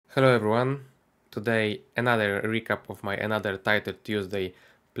Hello everyone, today another recap of my Another Title Tuesday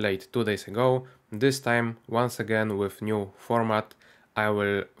played 2 days ago. This time once again with new format. I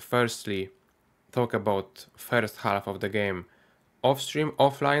will firstly talk about first half of the game off stream,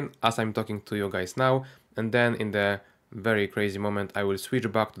 offline, as I'm talking to you guys now, and then in the very crazy moment I will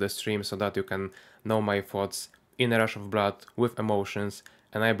switch back to the stream so that you can know my thoughts in a rush of blood with emotions,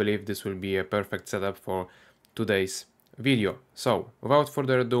 and I believe this will be a perfect setup for today's video. So without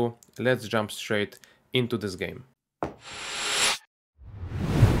further ado, let's jump straight into this game.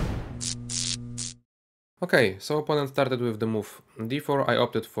 Okay, so opponent started with the move d4, I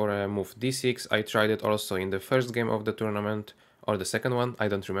opted for a move d6, I tried it also in the first game of the tournament, or the second one, I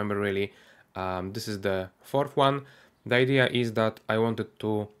don't remember really. This is the fourth one. The idea is that I wanted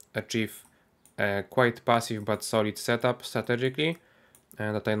to achieve a quite passive but solid setup strategically,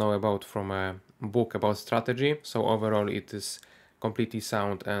 that I know about from a book about strategy, so overall it is completely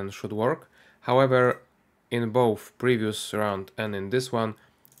sound and should work. However, in both previous round and in this one,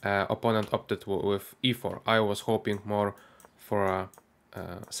 opponent opted with e4. I was hoping more for a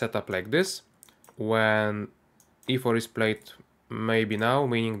setup like this, when e4 is played maybe now,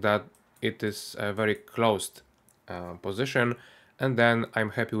 meaning that it is a very closed position, and then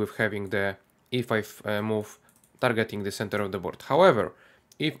I'm happy with having the e5 move targeting the center of the board. However,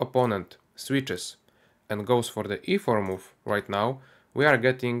 if opponent switches and goes for the e4 move right now, we are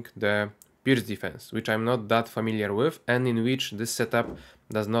getting the pierce defense, which I'm not that familiar with and in which this setup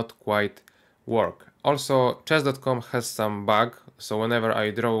does not quite work. Also, chess.com has some bug, so whenever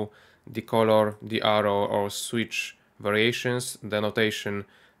I draw the color, the arrow or switch variations, the notation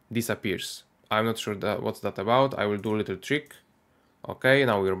disappears. I'm not sure what's that about. I will do a little trick. Okay,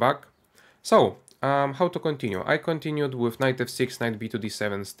 now we're back. So, how to continue? I continued with knight f6, knight b to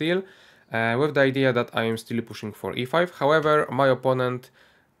d7 still, with the idea that I am still pushing for e5. However, my opponent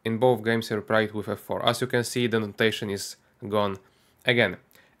in both games replied with f4. As you can see, the notation is gone again.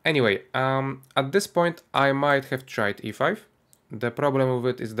 Anyway, at this point I might have tried e5. The problem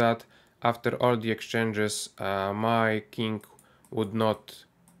with it is that after all the exchanges, my king would not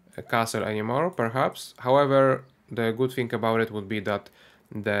castle anymore, perhaps. However, the good thing about it would be that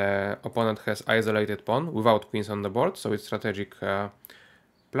the opponent has isolated pawn without queens on the board, so it's strategic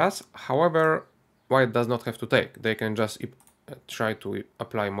plus. However, white does not have to take. They can just try to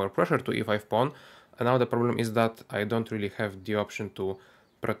apply more pressure to e5 pawn, and now the problem is that I don't really have the option to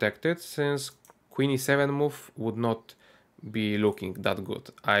protect it, since queen e7 move would not be looking that good.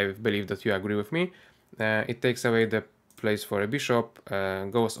 I believe that you agree with me. It takes away the place for a bishop,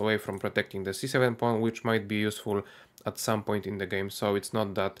 goes away from protecting the c7 pawn, which might be useful at some point in the game, so it's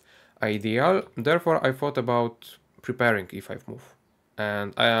not that ideal. Therefore, I thought about preparing e5 move,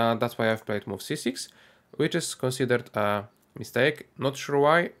 and that's why I've played move c6, which is considered a mistake. Not sure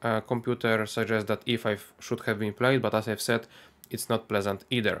why. Computer suggests that e5 should have been played, but as I've said, it's not pleasant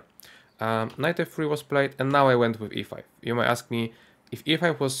either. Knight f3 was played, and now I went with e5. You might ask me, if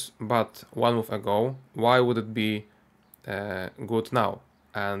e5 was but one move ago, why would it be good now?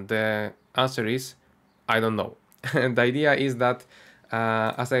 And the answer is, I don't know. And the idea is that,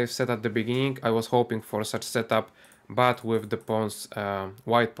 as I said at the beginning, I was hoping for such setup, but with the pawns,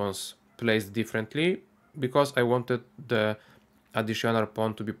 white pawns placed differently, because I wanted the additional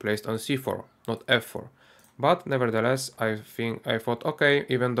pawn to be placed on c4, not f4. But nevertheless, I thought, okay,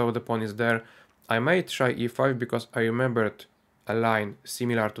 even though the pawn is there, I may try e5, because I remembered a line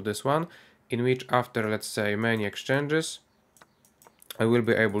similar to this one, in which after, let's say, many exchanges, I will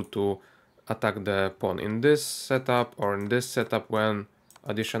be able to attack the pawn in this setup or in this setup, when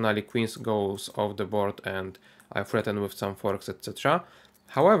additionally queens goes off the board and I threaten with some forks, etc.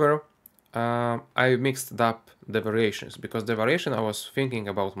 However, I mixed up the variations, because the variation I was thinking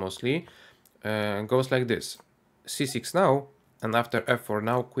about mostly goes like this: c6 now, and after f4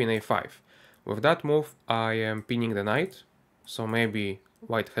 now, queen a5. With that move I am pinning the knight, so maybe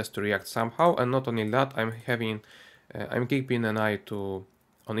white has to react somehow, and not only that, I'm keeping the knight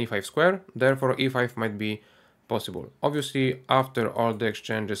on e5 square, therefore e5 might be possible. Obviously, after all the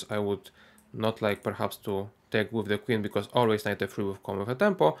exchanges, I would not like perhaps to take with the queen, because always knight f3 will come with a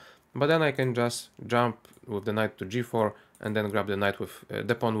tempo, but then I can just jump with the knight to g4 and then grab the knight with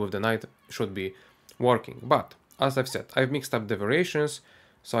the pawn with the knight, should be working. But as I've said, I've mixed up the variations,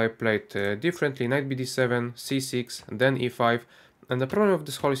 so I played differently: knight b d7, c6, then e5, and the problem of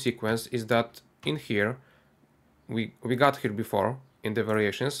this whole sequence is that in here, we got here before in the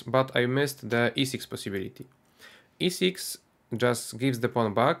variations, but I missed the e6 possibility. e6 just gives the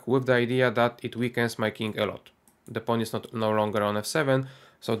pawn back with the idea that it weakens my king a lot. The pawn is no longer on f7,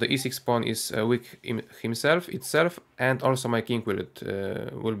 So the e6 pawn is weak itself, and also my king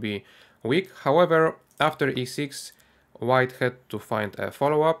will be weak. However, after e6, white had to find a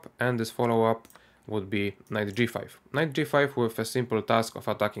follow-up, and this follow-up would be knight g5. Knight g5 with a simple task of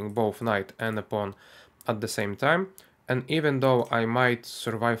attacking both knight and a pawn at the same time. And even though I might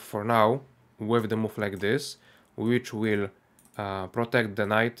survive for now with the move like this, which will protect the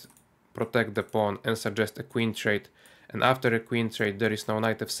knight, protect the pawn, and suggest a queen trade, and after a queen trade there is no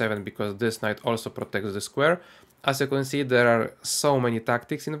knight f7 because this knight also protects the square. As you can see, there are so many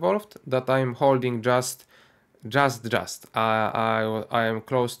tactics involved that I'm holding just. I am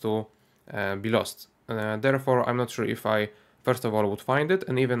close to be lost. Therefore, I'm not sure if I first of all would find it,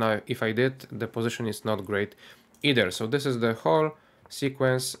 and even if I did, the position is not great either. So this is the whole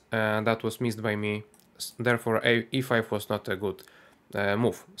sequence that was missed by me. Therefore, e5 was not a good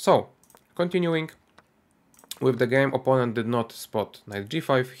move. So, continuing with the game, opponent did not spot knight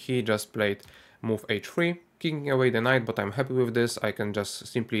g5. He just played move h3, kicking away the knight, but I'm happy with this. I can just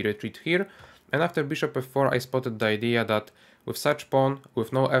simply retreat here. And after bishop f4, I spotted the idea that with such pawn,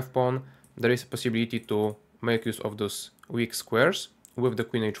 with no f-pawn, there is a possibility to make use of those weak squares with the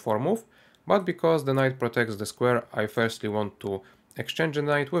queen h4 move. But because the knight protects the square, I firstly want to exchange the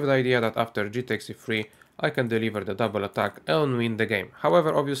knight with the idea that after g takes e3, I can deliver the double attack and win the game.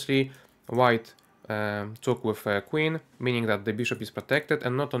 However, obviously, white took with a queen, meaning that the bishop is protected,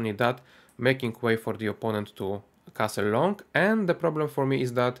 and not only that, making way for the opponent to castle long. And the problem for me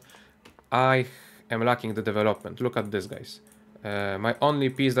is that I am lacking the development. Look at this, guys. My only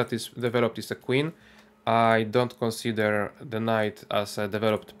piece that is developed is a queen. I don't consider the knight as a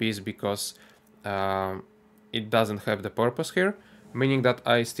developed piece because it doesn't have the purpose here, meaning that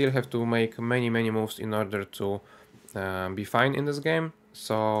I still have to make many moves in order to be fine in this game.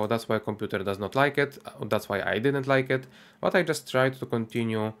 So that's why computer does not like it. That's why I didn't like it. But I just tried to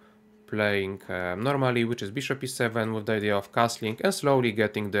continue playing normally, which is bishop e7 with the idea of castling and slowly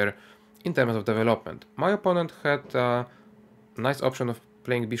getting there in terms of development. My opponent had a nice option of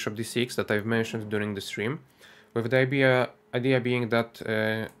playing bishop d6 that I've mentioned during the stream, with the idea being that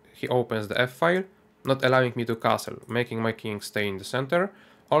he opens the f-file, not allowing me to castle, making my king stay in the center,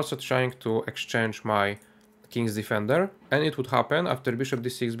 also trying to exchange my king's defender, and it would happen after bishop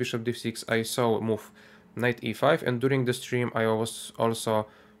d6, I saw move knight e5, and during the stream I was also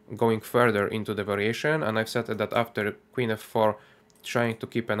going further into the variation, and I've said that after queen f4, trying to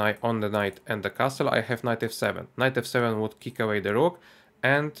keep an eye on the knight and the castle, I have knight f7. Knight f7 would kick away the rook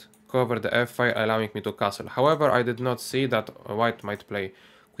and cover the f-file, allowing me to castle. However, I did not see that white might play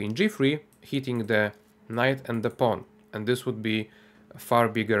queen g3, hitting the knight and the pawn, and this would be a far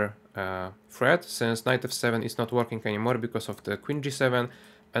bigger threat, since knight f7 is not working anymore because of the queen g7,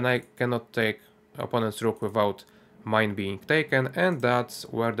 and I cannot take opponent's rook without mine being taken, and that's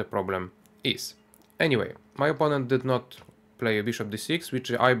where the problem is. Anyway, my opponent did not play bishop d6,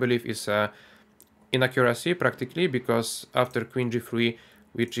 which I believe is inaccuracy practically, because after queen g3,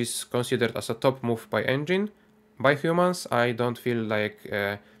 which is considered as a top move by engine, by humans, I don't feel like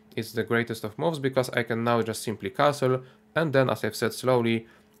it's the greatest of moves, because I can now just simply castle and then, as I've said, slowly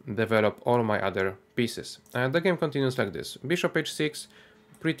develop all my other pieces. And the game continues like this. Bishop h6,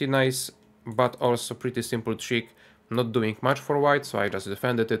 pretty nice, but also pretty simple trick, not doing much for white, so I just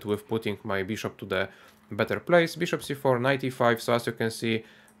defended it with putting my bishop to the better place. Bishop c4, knight e5, so as you can see,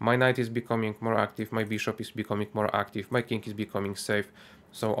 my knight is becoming more active, my bishop is becoming more active, my king is becoming safe.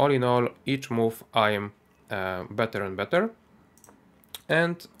 So all in all, each move I am better and better.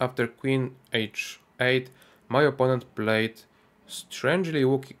 And after queen h8, my opponent played strangely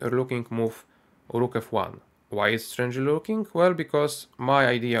looking move rook f1. Why is strangely looking? Well, because my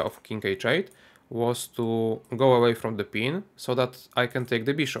idea of king h8 was to go away from the pin so that I can take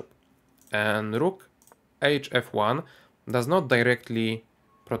the bishop. And rook hf1 does not directly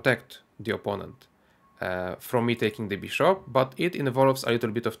protect the opponent from me taking the bishop, but it involves a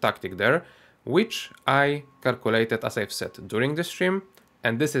little bit of tactic there, which I calculated, as I've said, during the stream.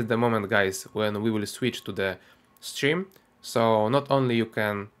 And this is the moment, guys, when we will switch to the stream. So not only you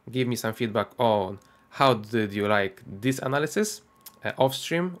can give me some feedback on how did you like this analysis off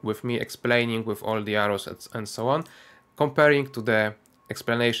stream, with me explaining with all the arrows and so on, comparing to the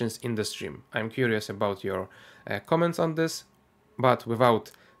explanations in the stream. I'm curious about your comments on this, but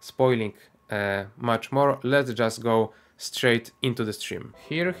without spoiling much more, let's just go straight into the stream.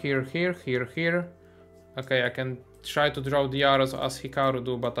 Here. Okay, I can try to draw the arrows as Hikaru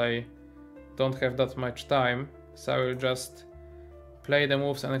do, but I don't have that much time, so I will just play the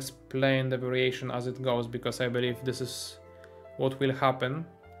moves and explain the variation as it goes, because I believe this is what will happen.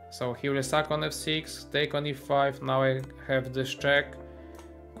 So he will sack on f6, take on e5, now I have this check,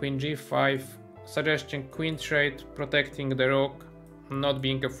 queen g5, suggesting queen trade, protecting the rook, not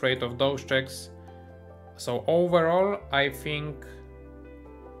being afraid of those checks. So overall, I think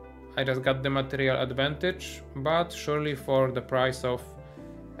I just got the material advantage, but surely for the price of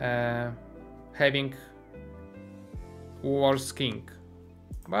having worse king.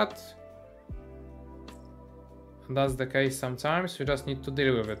 But that's the case sometimes, you just need to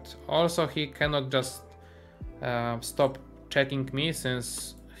deal with it. Also, he cannot just stop checking me,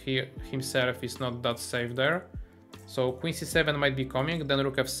 since he himself is not that safe there. So queen c7 might be coming, then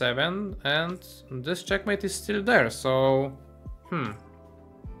rook f7, and this checkmate is still there. So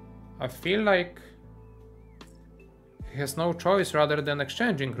I feel like he has no choice rather than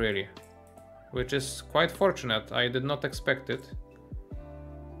exchanging, really, which is quite fortunate. I did not expect it.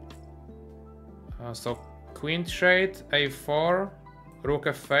 So queen trade, a4, rook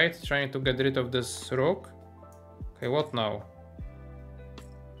f8, trying to get rid of this rook. Okay, what now?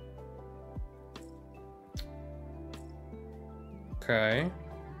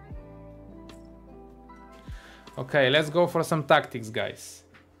 Okay, let's go for some tactics, guys.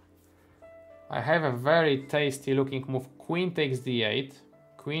 I have a very tasty looking move. Queen takes d8,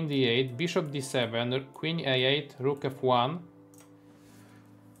 queen d8, bishop d7, queen a8, rook f1,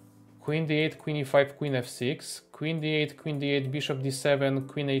 queen d8, queen e5, queen f6, queen d8, bishop d7,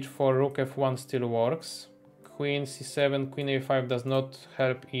 queen h4, rook f1 still works. Queen c7, queen a5 does not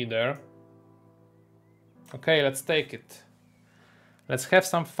help either. Okay, let's take it. Let's have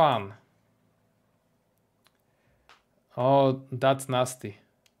some fun. Oh, that's nasty.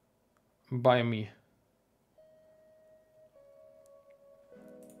 By me.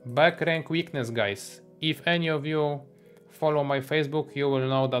 Back rank weakness, guys. If any of you follow my Facebook, you will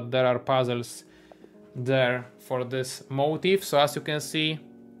know that there are puzzles there for this motif. So as you can see,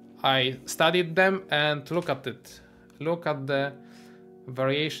 I studied them, and look at it. Look at the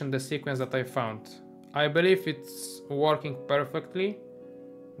variation, the sequence that I found. I believe it's working perfectly.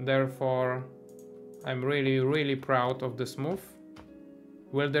 Therefore, I'm really proud of this move.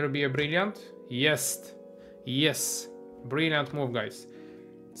 Will there be a brilliant? Yes. Yes. Brilliant move, guys.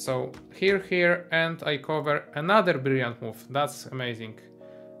 So here, and I cover another brilliant move. That's amazing.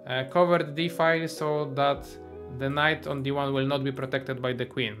 Cover the d file so that the knight on d1 will not be protected by the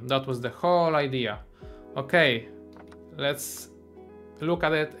queen. That was the whole idea. Okay, let's look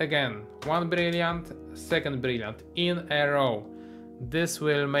at it again. One brilliant, second brilliant in a row. This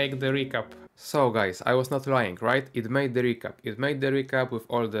will make the recap. So guys, I was not lying, right? It made the recap. It made the recap with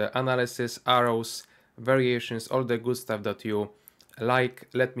all the analysis, arrows, variations, all the good stuff that you like.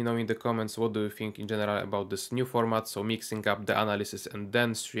 Let me know in the comments what do you think in general about this new format, so mixing up the analysis and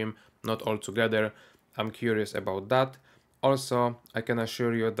then stream, not all together. I'm curious about that. Also, I can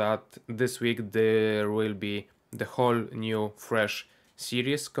assure you that this week there will be the whole new fresh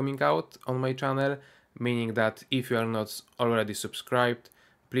series coming out on my channel, meaning that if you are not already subscribed,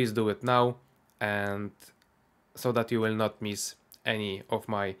 please do it now, and so that you will not miss any of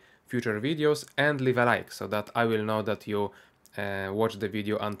my future videos, and leave a like so that I will know that you watch the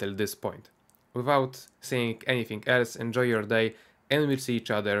video until this point. Without saying anything else, enjoy your day, and we'll see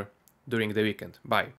each other during the weekend. Bye.